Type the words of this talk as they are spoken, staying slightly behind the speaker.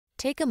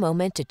Take a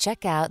moment to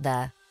check out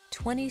the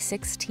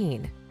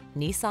 2016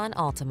 Nissan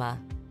Altima.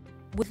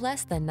 With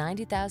less than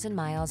 90,000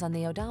 miles on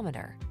the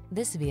odometer,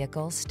 this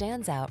vehicle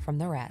stands out from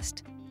the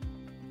rest.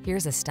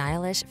 Here's a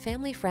stylish,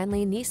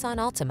 family-friendly Nissan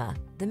Altima,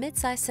 the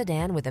midsize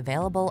sedan with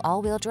available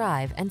all-wheel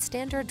drive and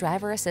standard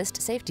driver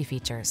assist safety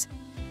features.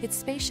 Its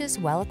spacious,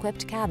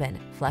 well-equipped cabin,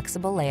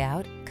 flexible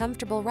layout,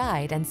 comfortable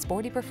ride, and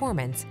sporty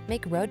performance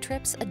make road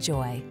trips a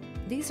joy.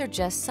 These are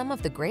just some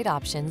of the great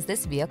options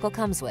this vehicle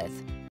comes with: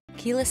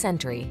 keyless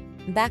entry,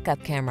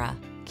 backup camera,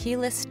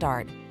 keyless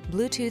start,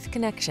 Bluetooth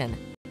connection,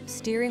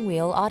 steering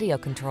wheel audio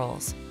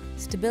controls,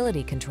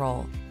 stability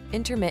control,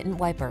 intermittent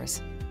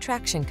wipers,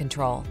 traction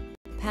control,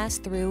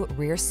 pass-through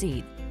rear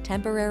seat,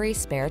 temporary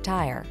spare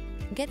tire.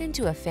 Get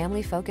into a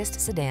family-focused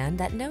sedan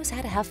that knows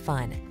how to have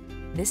fun.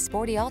 This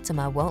sporty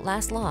Altima won't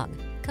last long.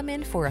 Come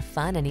in for a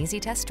fun and easy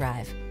test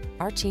drive.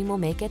 Our team will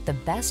make it the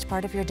best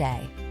part of your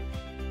day.